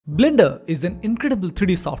Blender is an incredible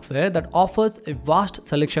 3D software that offers a vast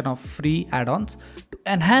selection of free add-ons to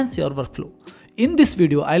enhance your workflow. In this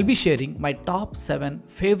video, I'll be sharing my top 7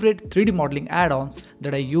 favorite 3D modeling add-ons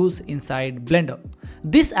that I use inside Blender.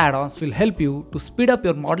 These add-ons will help you to speed up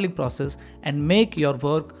your modeling process and make your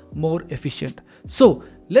work more efficient. So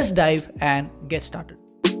let's dive and get started.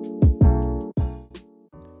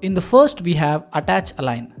 In the first, we have Attach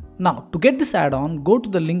Align. Now, to get this add-on, go to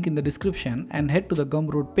the link in the description and head to the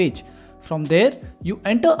Gumroad page. From there, you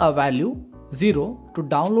enter a value 0 to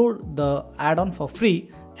download the add-on for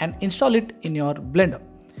free and install it in your Blender.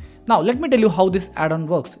 Now, let me tell you how this add-on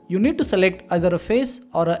works. You need to select either a face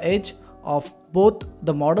or an edge of both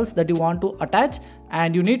the models that you want to attach,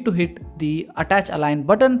 and you need to hit the Attach Align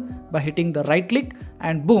button by hitting the right click,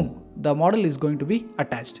 and boom, the model is going to be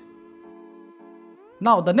attached.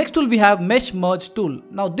 Now the next tool we have Mesh Merge tool.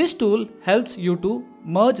 Now this tool helps you to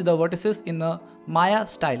merge the vertices in a Maya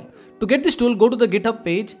style. To get this tool, go to the GitHub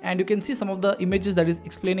page and you can see some of the images that is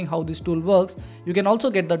explaining how this tool works. You can also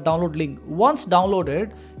get the download link. Once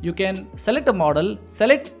downloaded, you can select a model,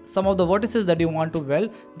 select some of the vertices that you want to weld,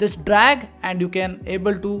 just drag and you can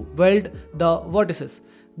able to weld the vertices.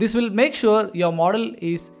 This will make sure your model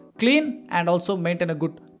is clean and also maintain a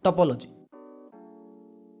good topology.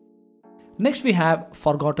 Next we have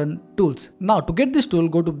Forgotten Tools. Now to get this tool,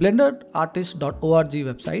 go to blenderartist.org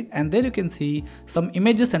website and there you can see some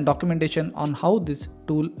images and documentation on how this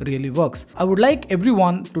tool really works. I would like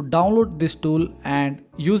everyone to download this tool and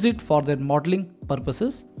use it for their modeling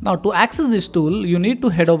purposes. Now to access this tool, you need to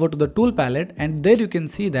head over to the tool palette and there you can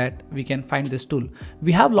see that we can find this tool.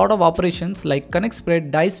 We have a lot of operations like connect spread,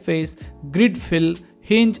 dice face, grid fill,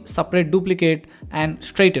 hinge, separate, duplicate and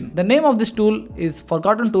straighten. The name of this tool is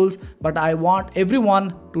Forgotten Tools, but I want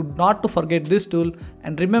everyone to not to forget this tool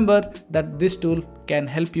and remember that this tool can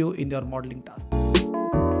help you in your modeling task.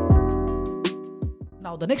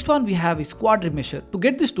 Now the next one we have is QuadRemesher. To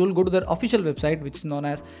get this tool, go to their official website which is known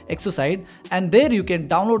as Exoside, and there you can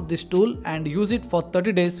download this tool and use it for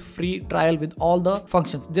 30 days free trial with all the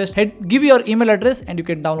functions. Just give your email address and you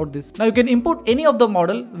can download this. Now you can import any of the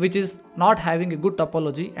model which is not having a good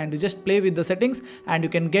topology and you just play with the settings and you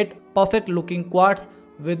can get perfect looking quads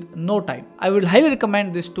with no time. I would highly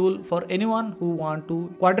recommend this tool for anyone who want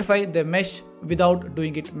to quadrify the mesh without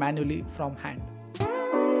doing it manually from hand.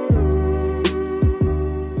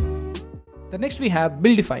 The next we have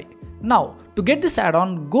Buildify. Now to get this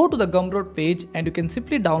add-on, go to the Gumroad page and you can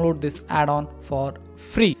simply download this add-on for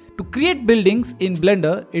free. To create buildings in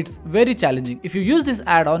Blender, it's very challenging. If you use this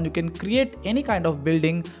add-on, you can create any kind of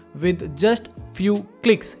building with just few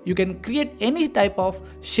clicks. You can create any type of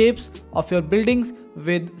shapes of your buildings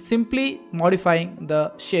with simply modifying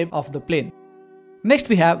the shape of the plane. Next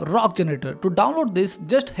we have Rock Generator. To download this,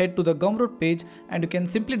 just head to the Gumroad page and you can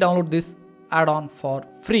simply download this add-on for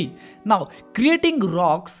free. Now creating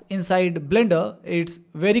rocks inside Blender, it's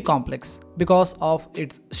very complex because of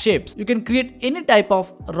its shapes. You can create any type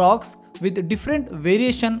of rocks with different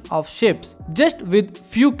variation of shapes. Just with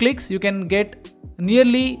few clicks you can get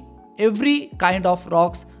nearly every kind of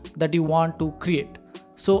rocks that you want to create.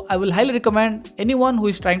 So I will highly recommend anyone who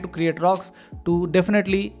is trying to create rocks to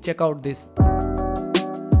definitely check out this.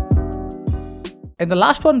 And the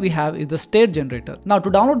last one we have is the Stair Generator. Now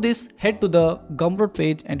to download this, head to the Gumroad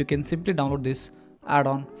page and you can simply download this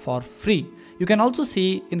add-on for free. You can also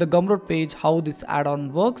see in the Gumroad page how this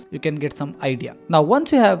add-on works. You can get some idea. Now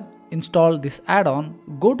once you have installed this add-on,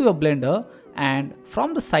 go to your Blender and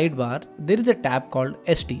from the sidebar there is a tab called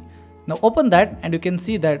ST. Now open that and you can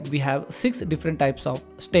see that we have 6 different types of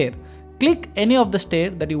stair. Click any of the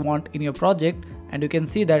stair that you want in your project and you can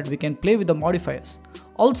see that we can play with the modifiers.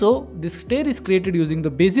 Also, this stair is created using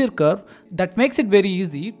the Bezier curve that makes it very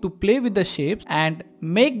easy to play with the shapes and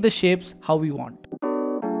make the shapes how we want.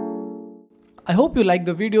 I hope you liked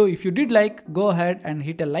the video. If you did like, go ahead and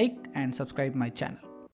hit a like and subscribe my channel.